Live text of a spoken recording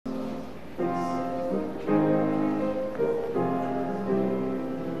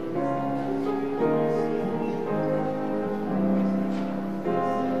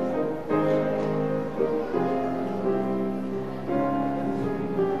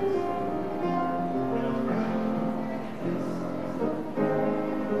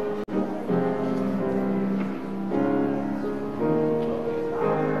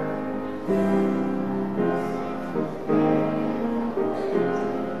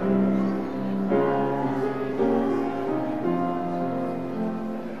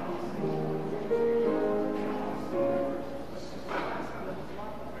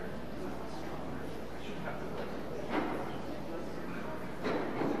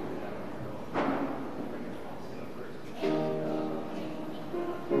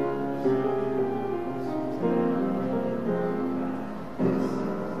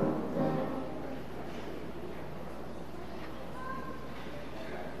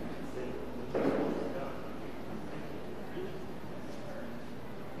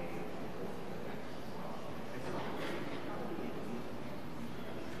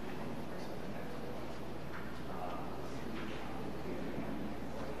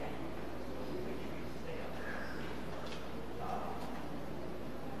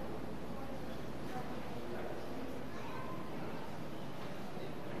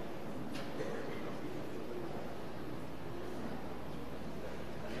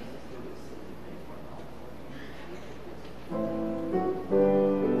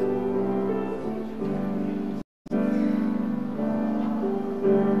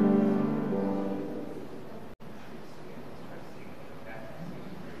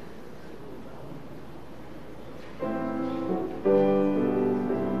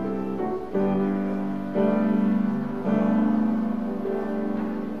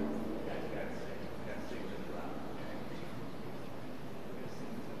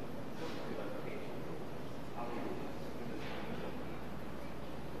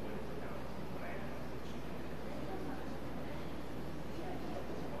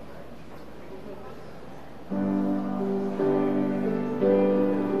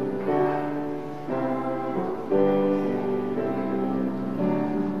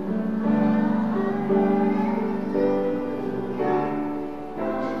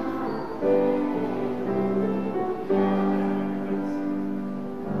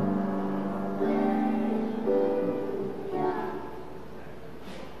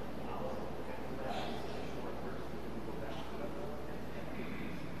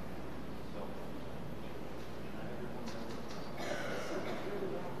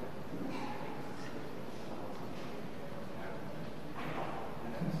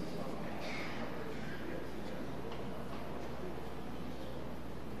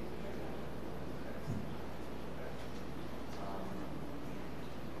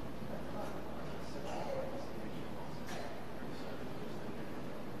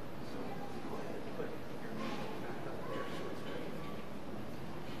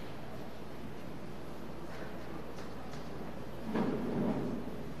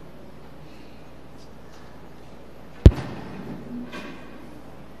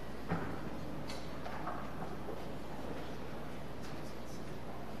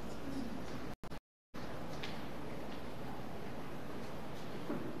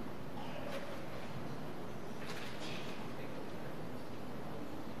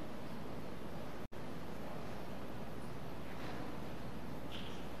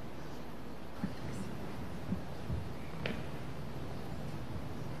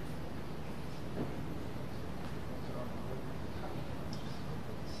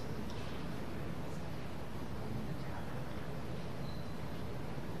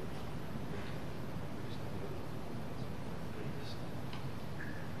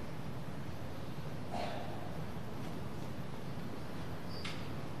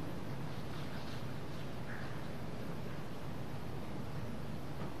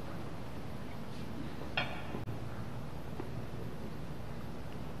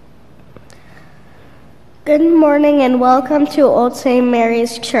Good morning and welcome to Old St.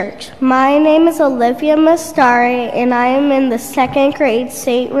 Mary's Church. My name is Olivia Mastari and I am in the second grade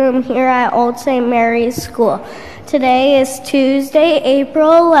stateroom here at Old St. Mary's School. Today is Tuesday, April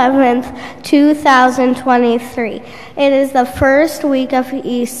 11th, 2023. It is the first week of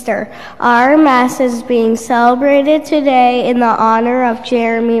Easter. Our Mass is being celebrated today in the honor of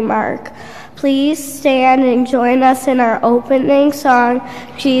Jeremy Mark. Please stand and join us in our opening song,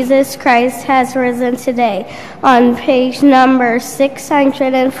 Jesus Christ Has Risen Today, on page number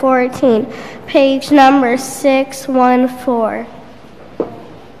 614, page number 614.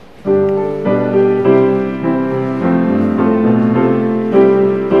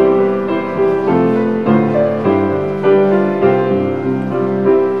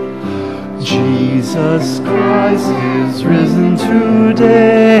 Jesus Christ is risen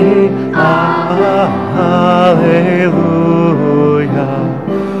today. Hallelujah.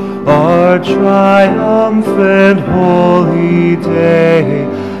 Our triumphant holy day.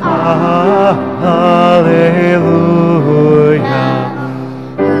 Hallelujah.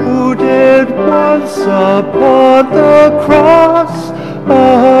 Who did once upon the cross.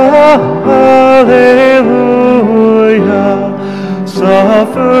 Hallelujah.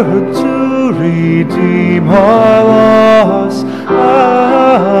 Suffered to redeem our loss.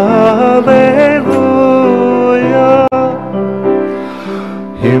 Hallelujah.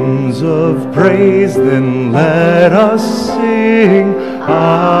 Hymns of praise then let us sing.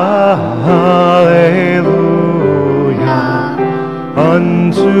 Hallelujah.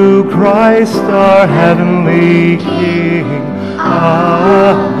 Unto Christ our heavenly King. Hallelujah.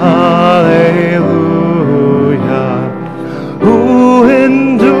 Who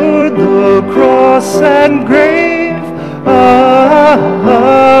endured the cross and grave. Hallelujah.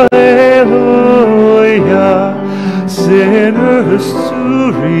 Sinners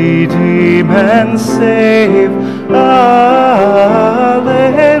to redeem and save. Hallelujah.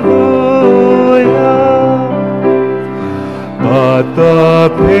 But the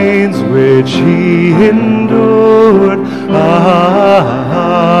pains which he endured. Hallelujah.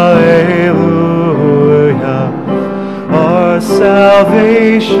 Our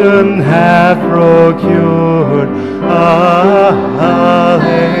salvation hath procured. Hallelujah.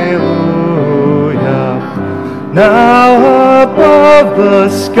 Now above the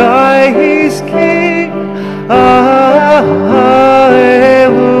sky he's King. Hallelujah.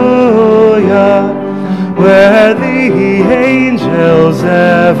 Where the angels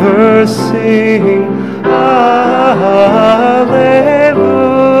ever sing. Hallelujah.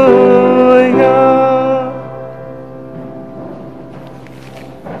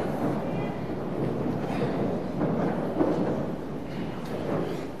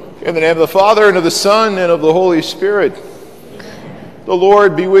 In the name of the Father, and of the Son, and of the Holy Spirit. The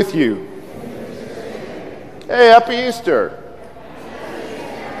Lord be with you. Hey, happy Easter.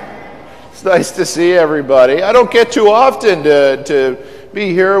 It's nice to see everybody. I don't get too often to be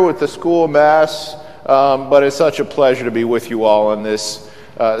here with the school mass, but it's such a pleasure to be with you all on this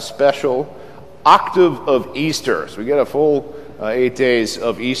special octave of Easter. So we get a full 8 days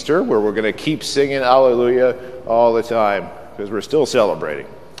of Easter where we're going to keep singing Alleluia all the time because we're still celebrating.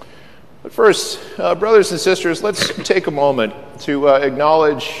 But first, brothers and sisters, let's take a moment to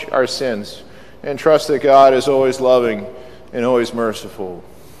acknowledge our sins and trust that God is always loving and always merciful.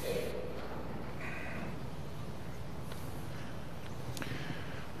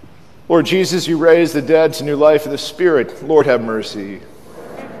 Lord Jesus, you raise the dead to new life in the Spirit. Lord, have mercy.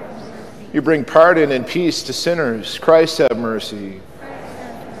 You bring pardon and peace to sinners. Christ, have mercy.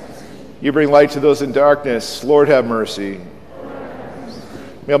 You bring light to those in darkness. Lord, have mercy.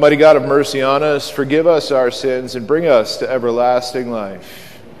 May Almighty God have mercy on us, forgive us our sins, and bring us to everlasting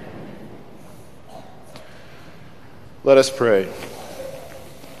life. Let us pray.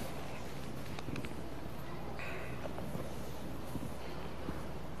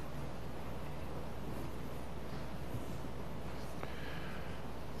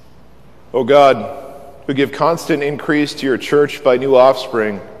 O God, who give constant increase to your church by new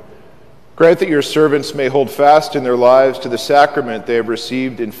offspring, grant that your servants may hold fast in their lives to the sacrament they have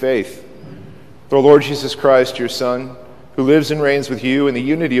received in faith. Through Lord Jesus Christ, your Son, who lives and reigns with you in the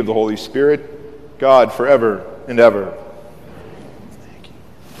unity of the Holy Spirit, God, forever and ever. Thank you.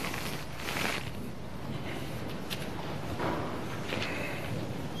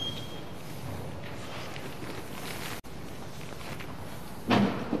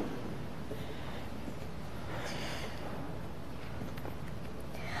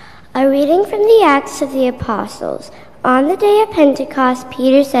 A reading from the Acts of the Apostles. On the day of Pentecost,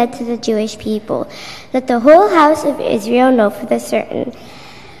 Peter said to the Jewish people, "Let the whole house of Israel know for certain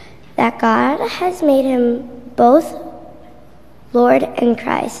that God has made him both Lord and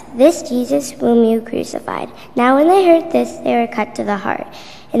Christ, this Jesus whom you crucified. Now when they heard this, they were cut to the heart.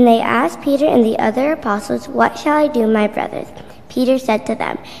 And they asked Peter and the other apostles, "What shall I do, my brothers?" Peter said to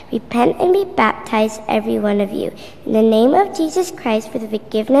them, "Repent and be baptized, every one of you, in the name of Jesus Christ for the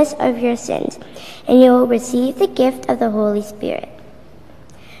forgiveness of your sins, and you will receive the gift of the Holy Spirit.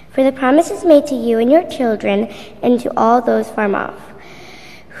 For the promise is made to you and your children, and to all those far off,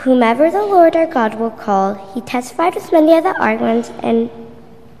 whomever the Lord our God will call." He testified with many of the arguments and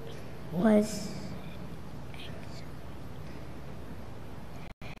was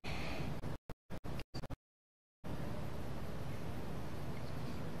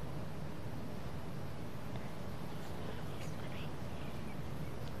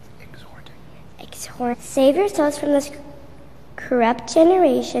exhort. Save yourselves from this corrupt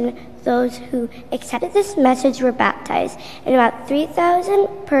generation. Those who accepted this message were baptized, and about 3,000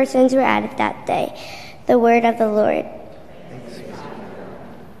 persons were added that day. The word of the Lord.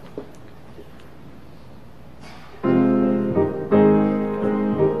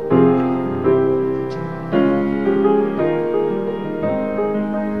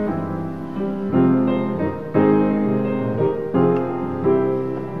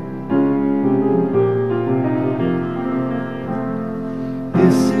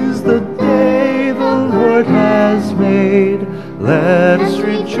 Let us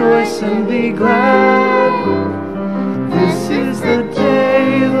rejoice and be glad. This is the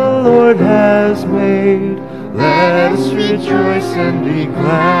day the Lord has made. Let us rejoice and be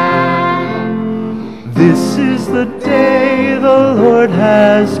glad. This is the day the Lord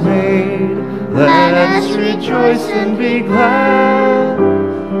has made. Let us rejoice and be glad.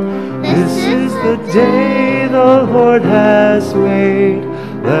 This is the day the Lord has made.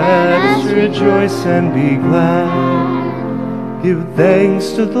 Let us rejoice and be glad. Give thanks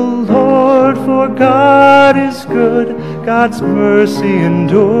to the Lord, for God is good. God's mercy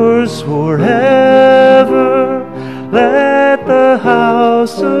endures forever. Let the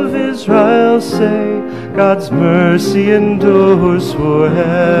house of Israel say, God's mercy endures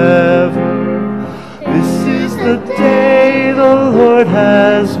forever. This is the day the Lord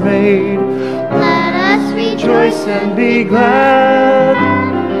has made. Let us rejoice and be glad.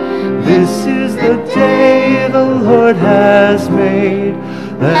 This is the day the Lord has made.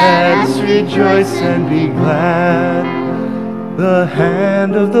 Let us rejoice and be glad. The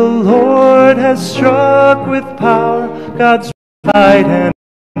hand of the Lord has struck with power. God's right hand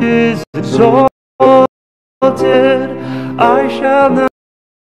is exalted. I shall not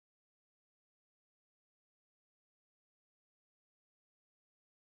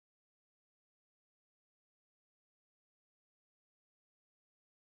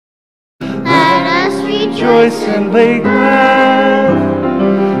rejoice and be glad.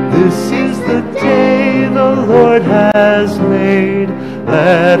 This is the day the Lord has made.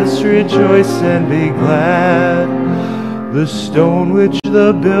 Let us rejoice and be glad. The stone which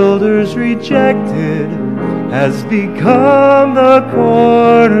the builders rejected has become the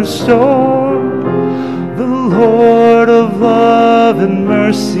cornerstone. The Lord of love and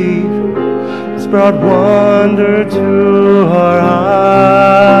mercy has brought wonder to our eyes.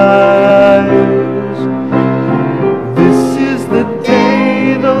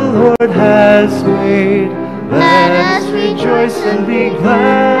 Lord has made. Let us rejoice and be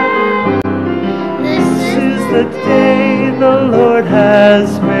glad. This is the day the Lord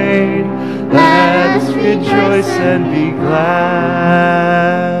has made. Let us rejoice and be glad.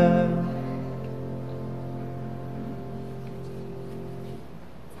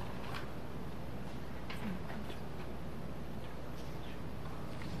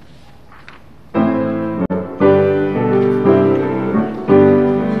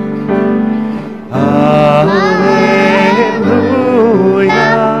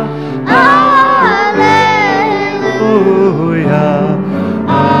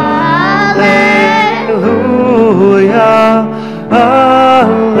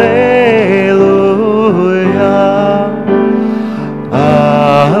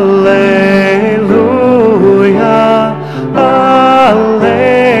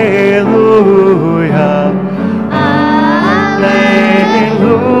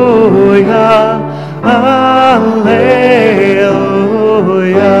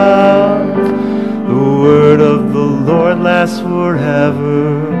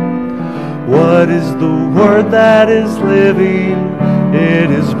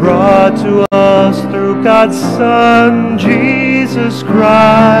 God's Son, Jesus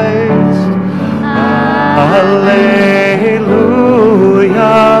Christ. Alleluia,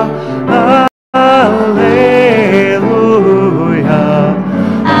 alleluia, alleluia.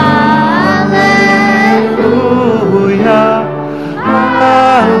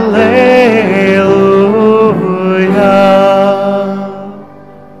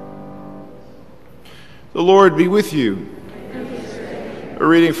 be with you. A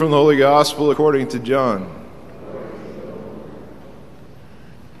reading from the Holy Gospel according to John.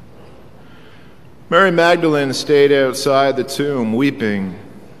 Mary Magdalene stayed outside the tomb weeping,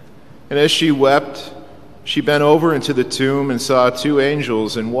 and as she wept, she bent over into the tomb and saw two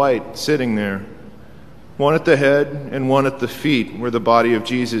angels in white sitting there, one at the head and one at the feet where the body of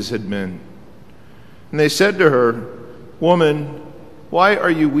Jesus had been. And they said to her, "Woman, why are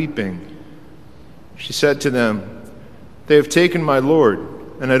you weeping?" She said to them, "They have taken my Lord,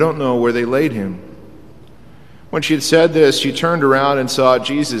 and I don't know where they laid him." When she had said this, she turned around and saw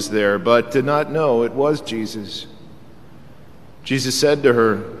Jesus there, but did not know it was Jesus. Jesus said to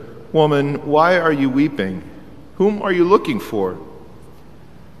her, "Woman, why are you weeping? Whom are you looking for?"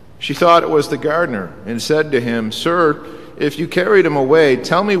 She thought it was the gardener, and said to him, "Sir, if you carried him away,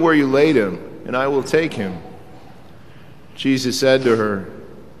 tell me where you laid him, and I will take him." Jesus said to her,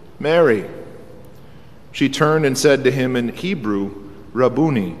 "Mary." She turned and said to him in Hebrew,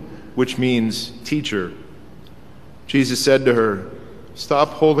 "Rabboni," which means teacher. Jesus said to her,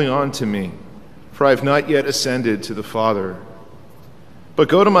 "Stop holding on to me, for I have not yet ascended to the Father. But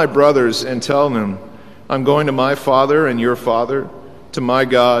go to my brothers and tell them, I'm going to my Father and your Father, to my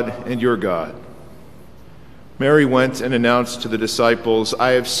God and your God." Mary went and announced to the disciples, "I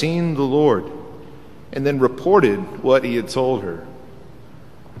have seen the Lord," and then reported what he had told her.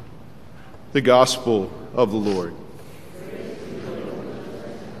 The Gospel of the Lord.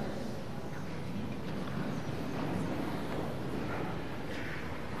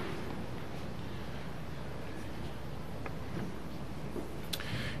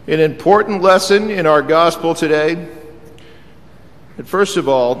 An important lesson in our gospel today. And first of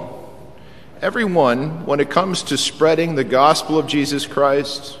all, everyone, when it comes to spreading the gospel of Jesus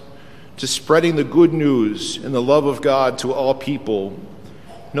Christ, to spreading the good news and the love of God to all people,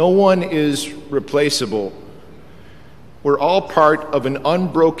 no one is replaceable. We're all part of an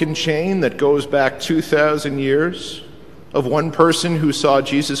unbroken chain that goes back 2,000 years of one person who saw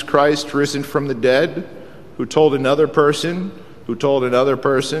Jesus Christ risen from the dead, who told another person, who told another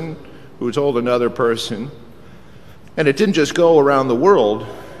person, who told another person. And it didn't just go around the world,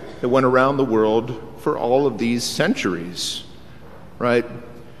 it went around the world for all of these centuries, right?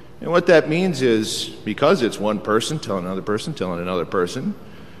 And what that means is, because it's one person telling another person, telling another person,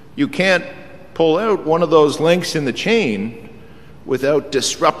 you can't pull out one of those links in the chain without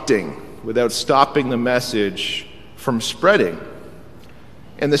disrupting, without stopping the message from spreading.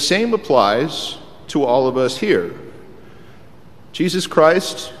 And the same applies to all of us here. Jesus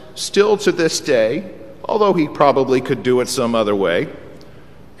Christ, still to this day, although he probably could do it some other way,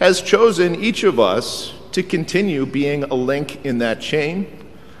 has chosen each of us to continue being a link in that chain,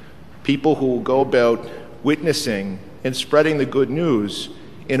 people who will go about witnessing and spreading the good news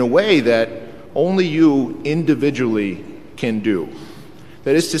in a way that only you individually can do.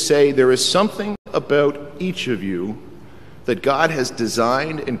 That is to say, there is something about each of you that God has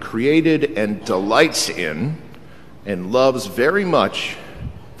designed and created and delights in and loves very much,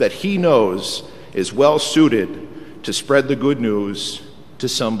 that he knows is well suited to spread the good news to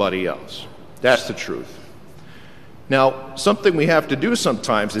somebody else. That's the truth. Now, something we have to do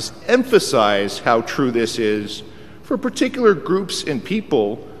sometimes is emphasize how true this is for particular groups and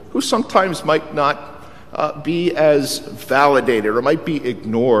people who sometimes might not be as validated or might be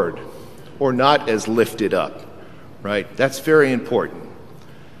ignored or not as lifted up, right? That's very important.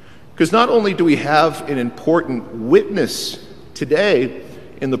 Because not only do we have an important witness today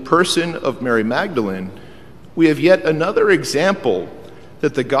in the person of Mary Magdalene, we have yet another example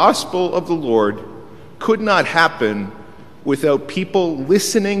that the gospel of the Lord could not happen without people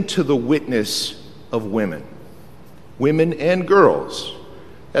listening to the witness of women and girls.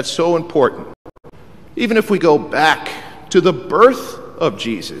 That's so important. Even if we go back to the birth of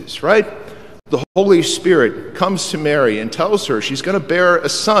Jesus, right? The Holy Spirit comes to Mary and tells her she's going to bear a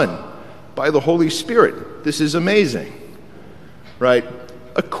son by the Holy Spirit. This is amazing, right?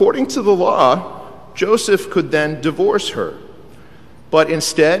 According to the law, Joseph could then divorce her. But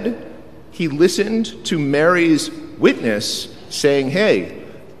instead, he listened to Mary's witness saying, "Hey,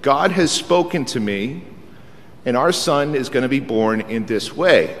 God has spoken to me, and our son is going to be born in this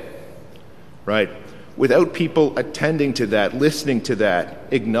way," right? Without people attending to that, listening to that,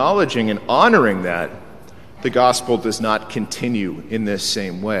 acknowledging and honoring that, the gospel does not continue in this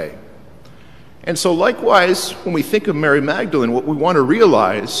same way. And so likewise, when we think of Mary Magdalene, what we want to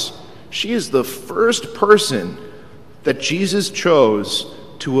realize, she is the first person that Jesus chose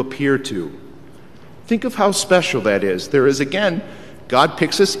to appear to. Think of how special that is. There is, again, God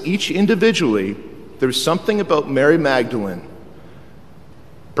picks us each individually. There's something about Mary Magdalene,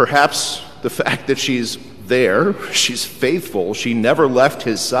 perhaps the fact that she's there. She's faithful. She never left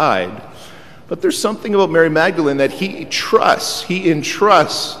his side. But there's something about Mary Magdalene that he entrusts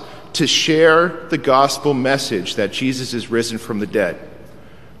to share the gospel message that Jesus is risen from the dead,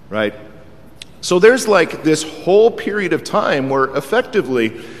 right? So there's like this whole period of time where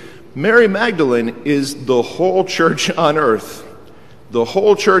effectively Mary Magdalene is the whole church on earth. The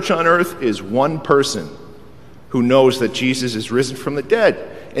whole church on earth is one person who knows that Jesus is risen from the dead,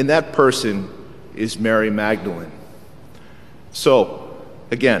 and that person is Mary Magdalene. So,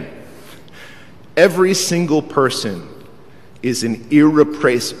 again, every single person is an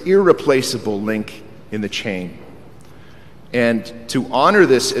irreplaceable link in the chain. And to honor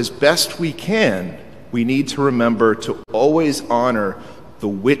this as best we can, we need to remember to always honor the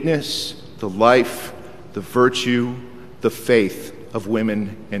witness, the life, the virtue, the faith of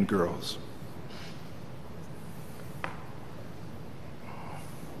women and girls.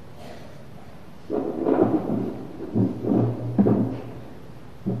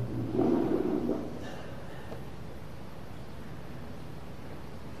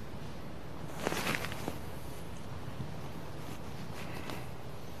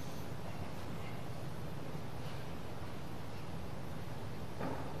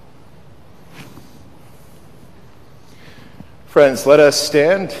 Friends, let us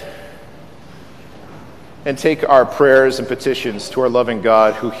stand and take our prayers and petitions to our loving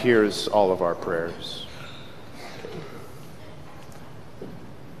God who hears all of our prayers.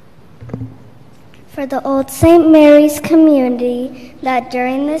 For the Old St. Mary's community, that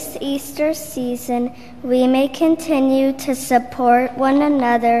during this Easter season we may continue to support one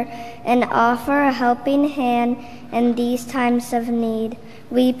another and offer a helping hand in these times of need,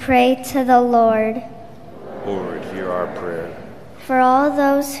 we pray to the Lord. Lord, hear our prayer. For all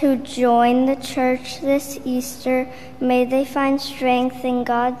those who join the church this Easter, may they find strength in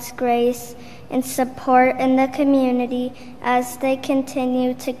God's grace and support in the community as they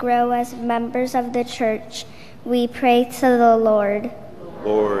continue to grow as members of the church. We pray to the Lord.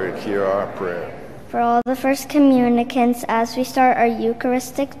 Lord, hear our prayer. For all the first communicants, as we start our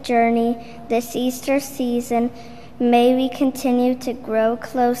Eucharistic journey this Easter season, may we continue to grow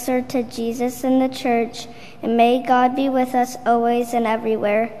closer to Jesus in the church, and may God be with us always and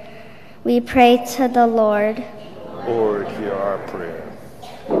everywhere. We pray to the Lord. Lord, hear our prayer.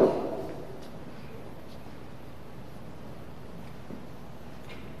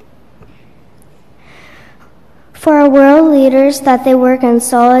 For our world leaders, that they work in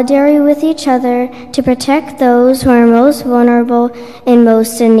solidarity with each other to protect those who are most vulnerable and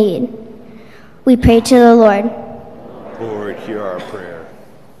most in need. We pray to the Lord. Lord, hear our prayer.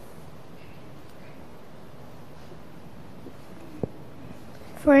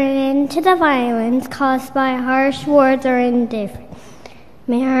 For an end to the violence caused by harsh words or indifference,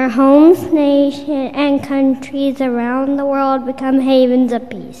 may our homes, nation, and countries around the world become havens of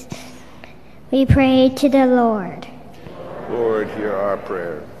peace. We pray to the Lord. Lord, hear our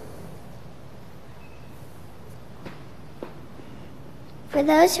prayer. For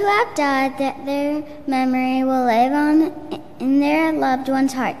those who have died, that their memory will live on in their loved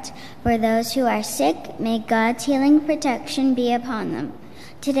ones' hearts. For those who are sick, may God's healing protection be upon them.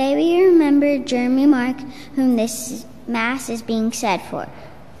 Today we remember Jeremy Mark, whom this Mass is being said for.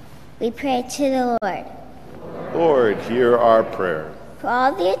 We pray to the Lord. Lord, hear our prayer. For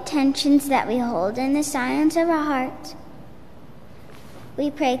all the attentions that we hold in the silence of our hearts, we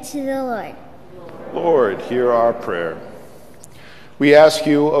pray to the Lord. Lord, hear our prayer. We ask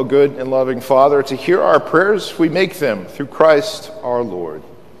you, O good and loving Father, to hear our prayers. We make them through Christ our Lord.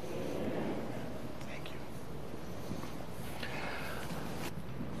 Thank you.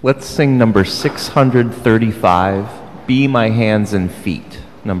 Let's sing number 635, Be My Hands and Feet,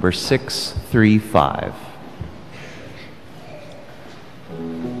 number 635.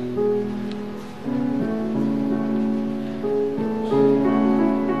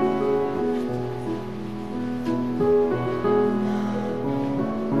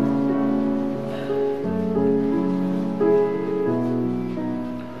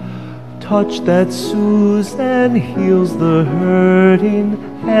 Touch that soothes and heals the hurting,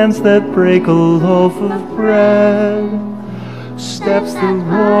 hands that break a loaf of bread, steps that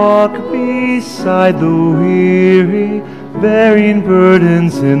walk beside the weary, bearing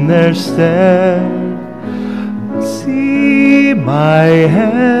burdens in their stead. See my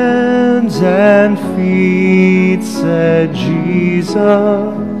hands and feet, said Jesus,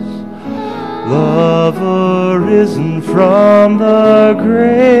 love arisen from the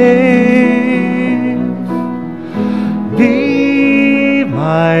grave. Be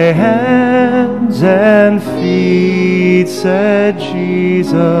my hands and feet, said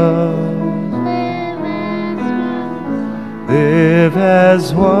Jesus.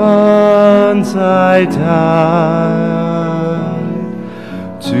 as once I died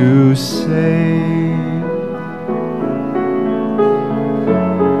to save.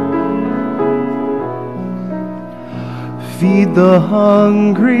 Feed the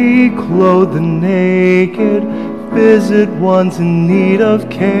hungry, clothe the naked, visit ones in need of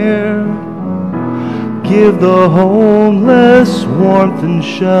care. Give the homeless warmth and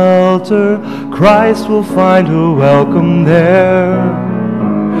shelter, Christ will find a welcome there.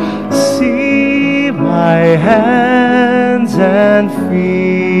 See my hands and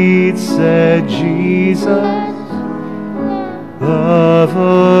feet, said Jesus, love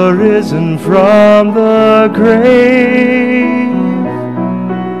arisen from the grave.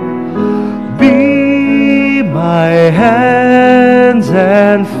 Be my hands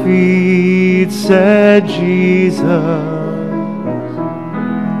and feet, said Jesus,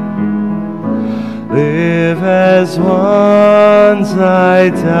 live as once I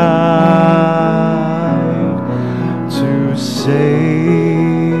died to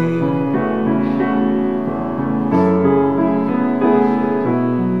save.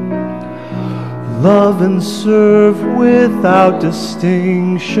 Love and serve without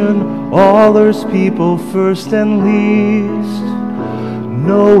distinction all earth's people first and least.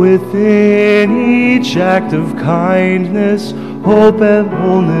 Know within each act of kindness, hope and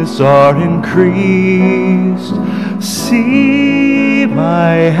wholeness are increased. See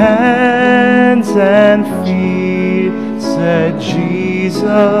my hands and feet, said Jesus,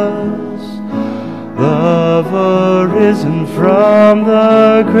 love arisen from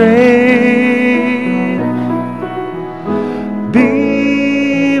the grave.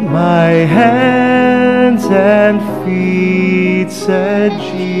 Be my hands and feet, said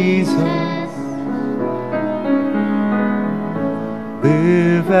Jesus,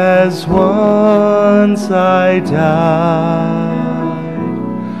 live as once I died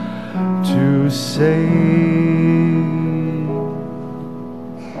to save.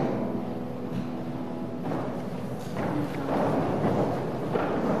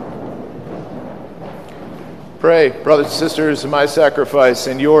 Pray, brothers and sisters, that my sacrifice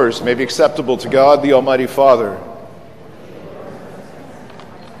and yours may be acceptable to God, the Almighty Father.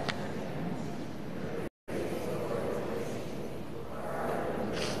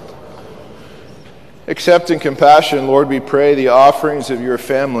 Accept in compassion, Lord, we pray, the offerings of your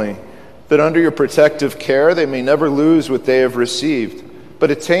family, that under your protective care they may never lose what they have received,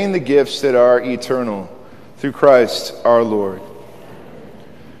 but attain the gifts that are eternal, through Christ our Lord.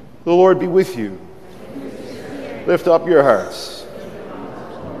 The Lord be with you. Lift up your hearts.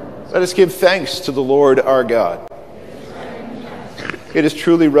 Let us give thanks to the Lord our God. It is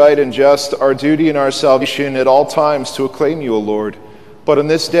truly right and just, our duty and our salvation at all times to acclaim you, O Lord, but on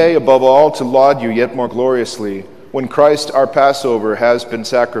this day above all to laud you yet more gloriously, when Christ our Passover has been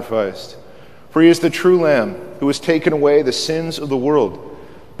sacrificed. For he is the true Lamb, who has taken away the sins of the world.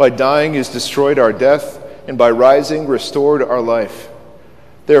 By dying he has destroyed our death, and by rising restored our life.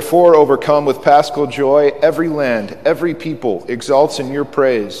 Therefore, overcome with paschal joy, every land, every people exalts in your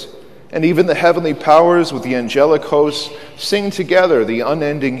praise, and even the heavenly powers with the angelic hosts sing together the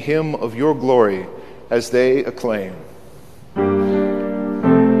unending hymn of your glory as they acclaim.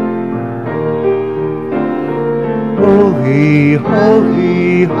 Holy,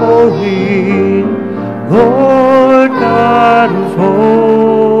 holy, holy, Lord God of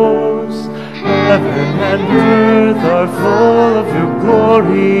hosts, heaven and earth are full of your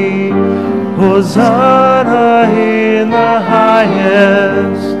glory. Hosanna in the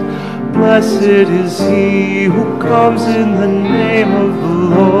highest. Blessed is he who comes in the name of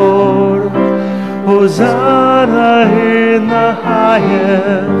the Lord. Hosanna in the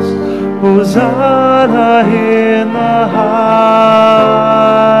highest. Hosanna in the highest.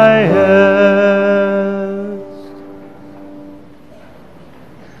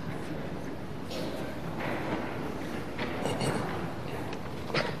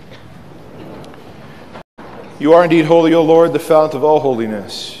 You are indeed holy, O Lord, the fount of all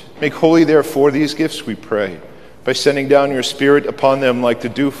holiness. Make holy, therefore, these gifts, we pray, by sending down your Spirit upon them like the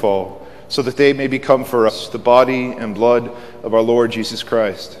dewfall, so that they may become for us the body and blood of our Lord Jesus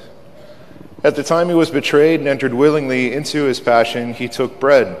Christ. At the time he was betrayed and entered willingly into his passion, he took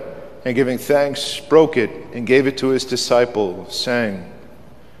bread, and giving thanks, broke it, and gave it to his disciples, saying,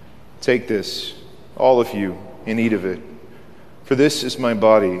 "Take this, all of you, and eat of it, for this is my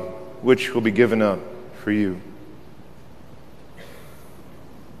body, which will be given up for you."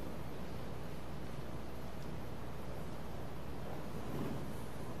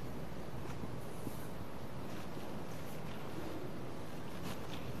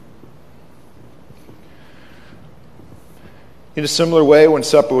 In a similar way, when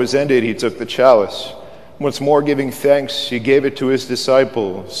supper was ended, he took the chalice. Once more giving thanks, he gave it to his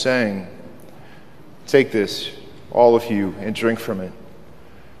disciples, saying, "Take this, all of you, and drink from it.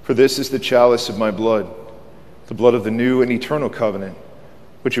 For this is the chalice of my blood, the blood of the new and eternal covenant,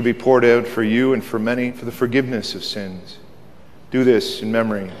 which will be poured out for you and for many for the forgiveness of sins. Do this in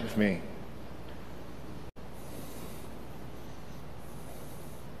memory of me."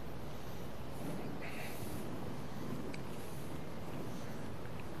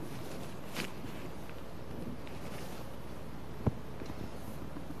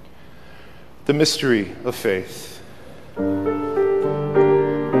 The mystery of faith.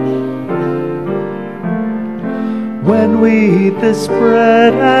 When we eat this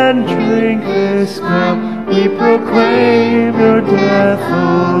bread and drink this cup, we proclaim your death,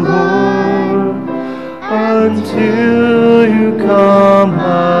 O Lord, until you come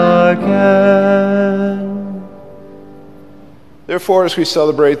again. Therefore, as we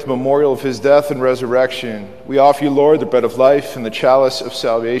celebrate the memorial of his death and resurrection, we offer you, Lord, the bread of life and the chalice of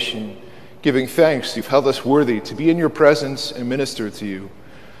salvation, giving thanks you've held us worthy to be in your presence and minister to you.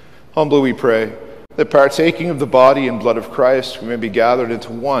 Humbly we pray that partaking of the body and blood of Christ, we may be gathered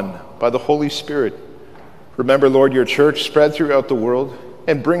into one by the Holy Spirit. Remember, Lord, your church spread throughout the world,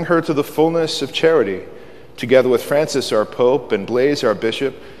 and bring her to the fullness of charity, together with Francis our Pope and Blaise our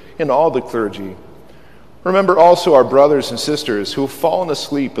Bishop, and all the clergy. Remember also our brothers and sisters who have fallen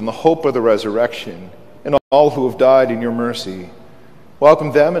asleep in the hope of the resurrection, and all who have died in your mercy.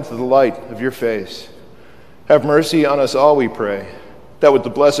 Welcome them into the light of your face. Have mercy on us all, we pray, that with the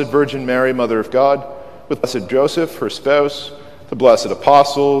Blessed Virgin Mary, Mother of God, with Blessed Joseph, her spouse, the blessed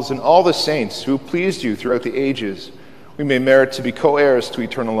apostles, and all the saints who pleased you throughout the ages, we may merit to be co-heirs to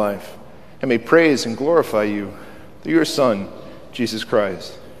eternal life, and may praise and glorify you through your Son, Jesus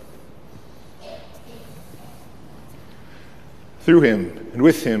Christ. Through him, and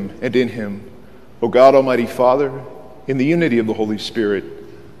with him, and in him, O God, Almighty Father, in the unity of the Holy Spirit,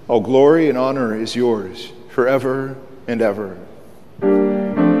 all glory and honor is yours forever and ever. Amen,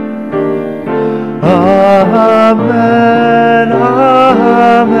 amen,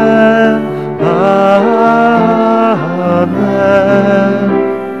 amen, amen,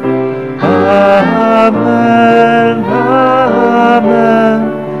 amen,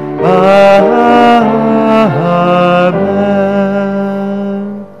 amen.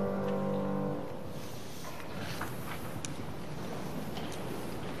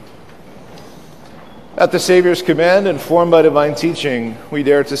 At the Savior's command, informed by divine teaching, we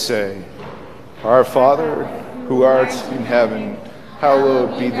dare to say, Our Father, who art in heaven,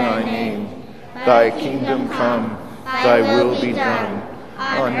 hallowed be thy name. Thy kingdom come, thy will be done,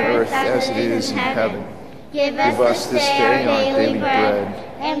 on earth as it is in heaven. Give us this day our daily bread,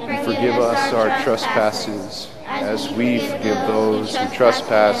 and forgive us our trespasses, as we forgive those who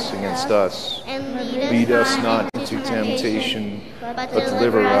trespass against us. Lead us not into temptation, but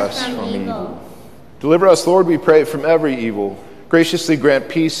deliver us from evil. Deliver us, Lord, we pray, from every evil. Graciously grant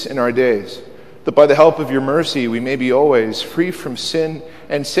peace in our days, that by the help of your mercy we may be always free from sin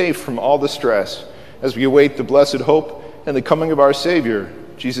and safe from all distress, as we await the blessed hope and the coming of our Savior,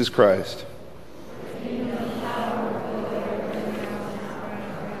 Jesus Christ.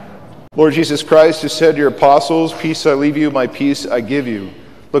 Lord Jesus Christ, who said to your apostles, "Peace I leave you, my peace I give you,"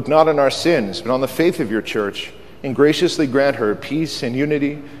 look not on our sins, but on the faith of your church, and graciously grant her peace and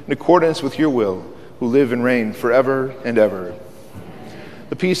unity in accordance with your will, who live and reign forever and ever.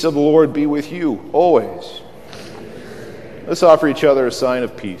 The peace of the Lord be with you always. Let's offer each other a sign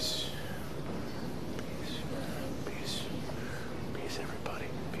of peace. Peace, peace, peace, everybody.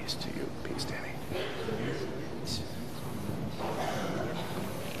 Peace to you. Peace, Danny.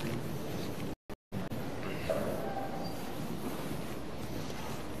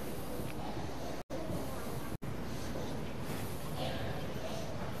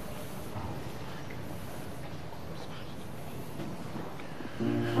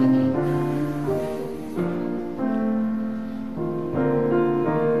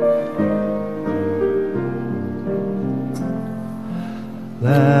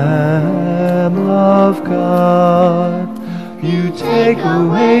 Lamb of God, you take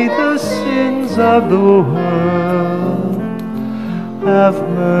away the sins of the world. Have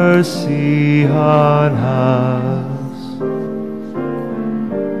mercy on us.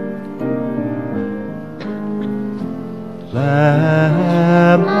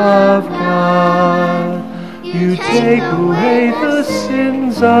 Lamb of God, you take away the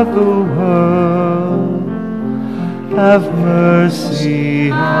sins of the world. Have mercy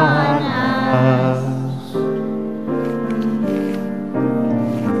on us.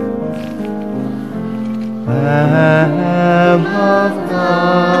 Lamb of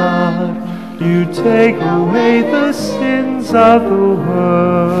God, you take away the sins of the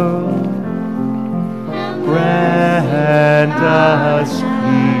world. Grant us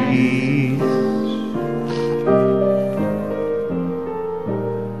peace.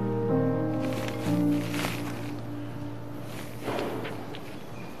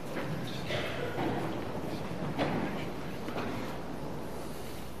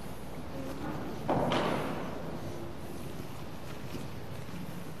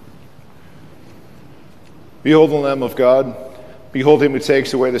 Behold the Lamb of God. Behold him who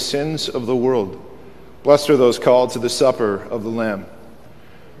takes away the sins of the world. Blessed are those called to the supper of the Lamb.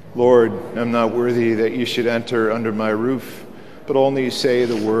 Lord, I'm not worthy that you should enter under my roof, but only say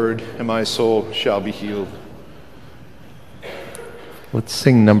the word, and my soul shall be healed. Let's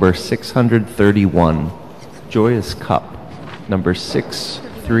sing number 631, Joyous Cup, number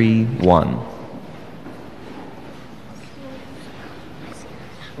 631.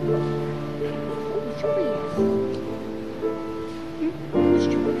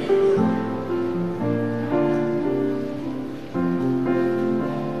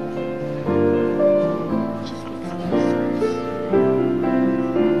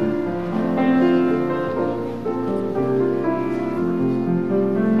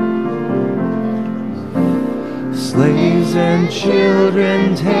 Slaves and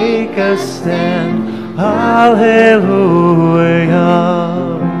children, take a stand, hallelujah.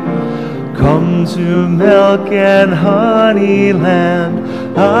 Come to milk and honey land,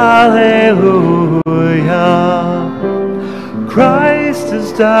 hallelujah. Christ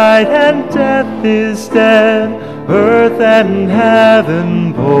has died and death is dead, earth and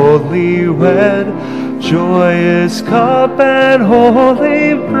heaven boldly wed. Joyous cup and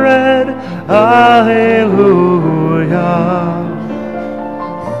holy bread, alleluia.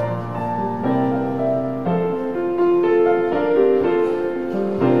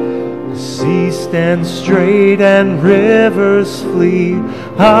 The sea stands straight and rivers flee,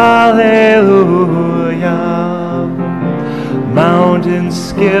 alleluia. Mountains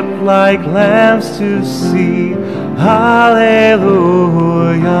skip like lambs to see, hallelujah.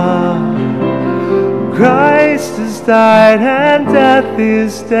 Christ has died and death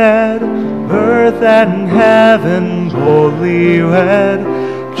is dead, earth and heaven boldly wed.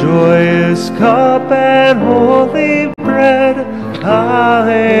 Joyous cup and holy bread,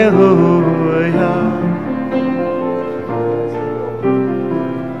 hallelujah.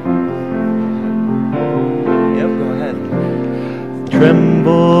 Yep, go ahead.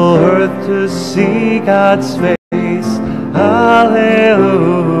 Tremble earth to see God's face, hallelujah.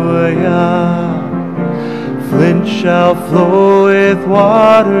 Flint shall flow with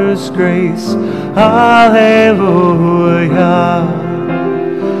water's grace, hallelujah.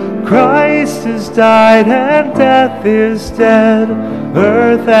 Christ has died and death is dead,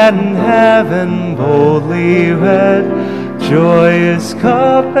 earth and heaven boldly wed. Joyous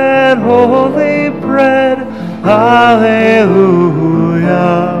cup and holy bread, hallelujah.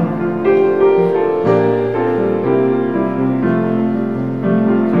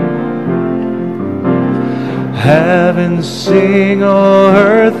 Heaven sing, O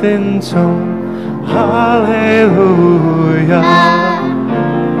earth intone, hallelujah.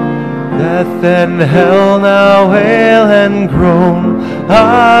 Death and hell now wail and groan,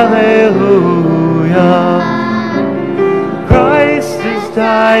 hallelujah. Christ has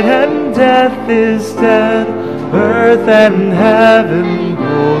died and death is dead, earth and heaven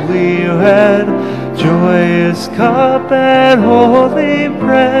boldly wed. Joyous cup and holy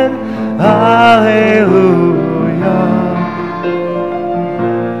bread, hallelujah.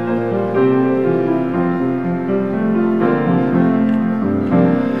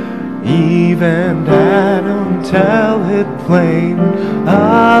 Eve and Adam tell it plain,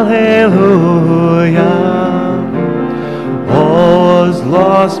 hallelujah. All was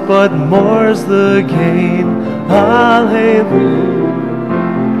lost, but more's the gain, hallelujah.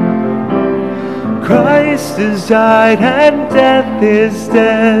 Christ has died and death is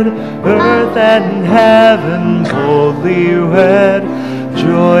dead, earth and heaven boldly wed.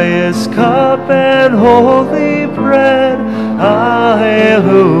 Joyous cup and holy bread, hallelujah.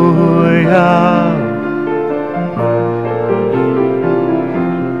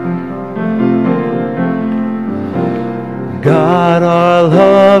 God our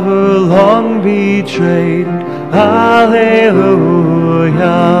lover long betrayed, hallelujah.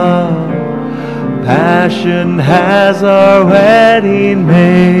 Passion has our wedding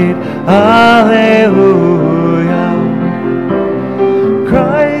made, hallelujah.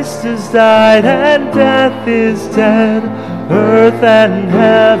 Christ has died and death is dead, earth and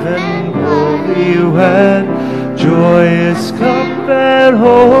heaven holy wed, joyous cup and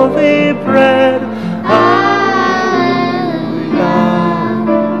holy bread.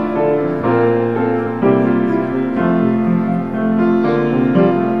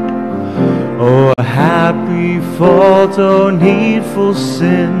 Oh, happy fault, oh, needful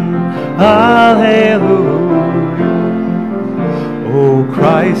sin, hallelujah. Oh,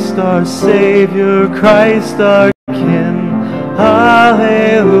 Christ our Savior, Christ our King,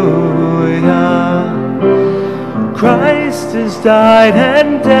 hallelujah. Christ has died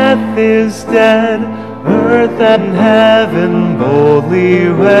and death is dead, earth and heaven boldly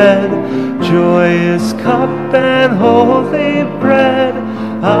wed, joyous cup and holy bread,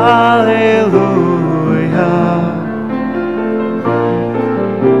 hallelujah.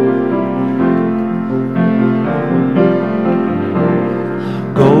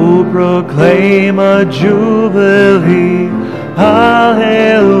 Go proclaim a jubilee,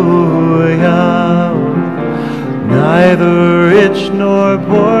 hallelujah. Neither rich nor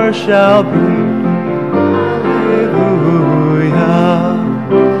poor shall be,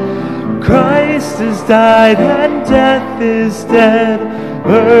 hallelujah. Christ has died and death is dead,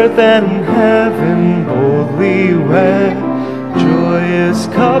 earth and heaven boldly wed, joyous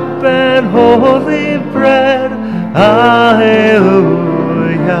cup and holy bread, hallelujah.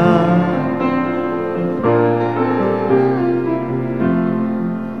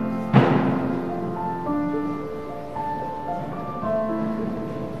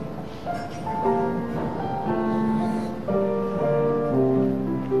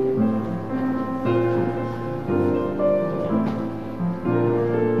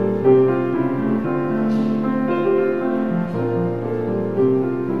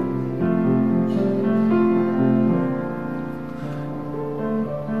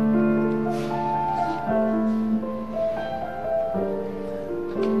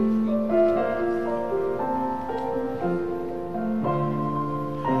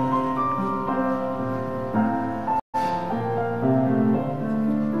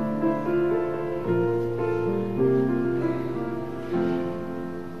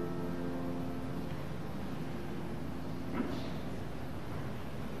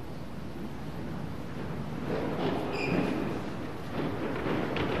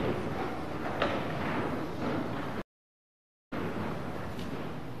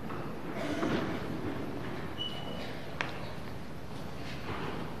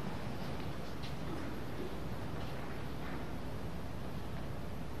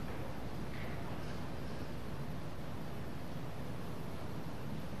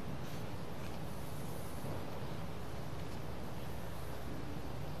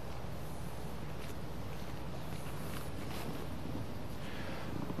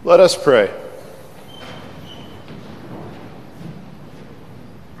 Let us pray.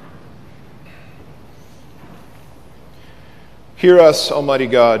 Hear us, Almighty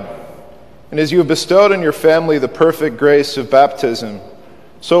God, and as you have bestowed on your family the perfect grace of baptism,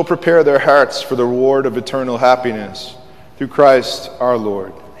 so prepare their hearts for the reward of eternal happiness, through Christ our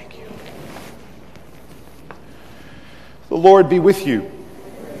Lord. Thank you. The Lord be with you.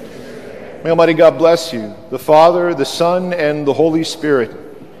 May Almighty God bless you, the Father, the Son, and the Holy Spirit.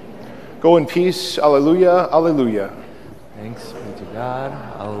 Go in peace. Alleluia, alleluia. Thanks be to God.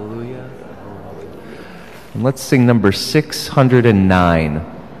 Alleluia. And let's sing number 609.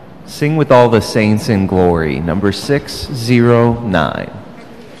 Sing with all the saints in glory. Number 609.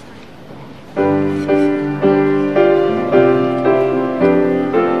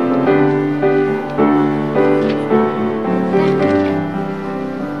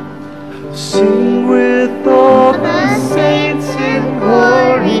 Sing with all the saints in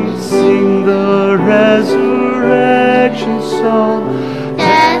glory. Sing the resurrection song.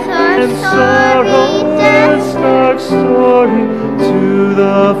 Death And or sorrow, death, dark story, to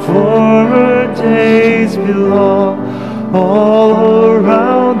the former days belong. All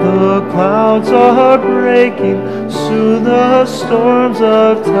around the clouds are breaking, soon the storms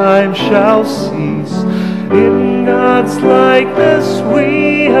of time shall cease. In God's likeness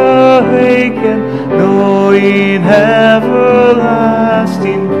we awaken, knowing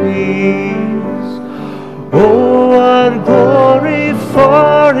everlasting peace. Oh, what glory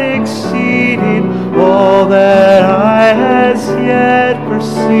far exceeding all that eye has yet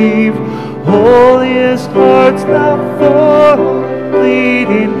perceived. Holiest hearts now for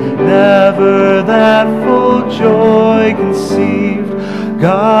pleading, never that full joy conceived.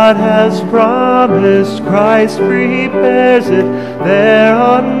 God has promised, Christ prepares it, there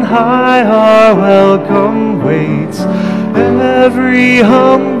on high our welcome waits. Every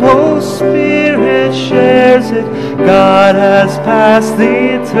humble spirit shares it. God has passed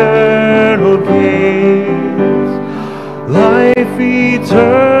the eternal gates. Life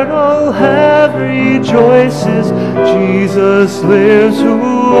eternal, heaven rejoices. Jesus lives who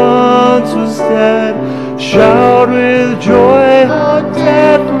once was dead. Shout with joy, how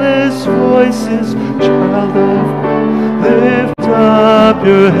deathless voices. Child of God, lift up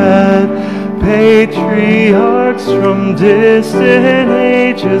your head. Patriarchs from distant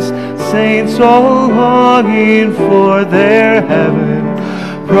ages, saints all longing for their heaven.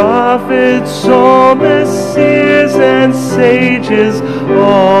 Prophets, psalmists, seers, and sages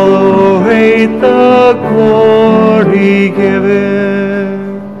all await the glory given.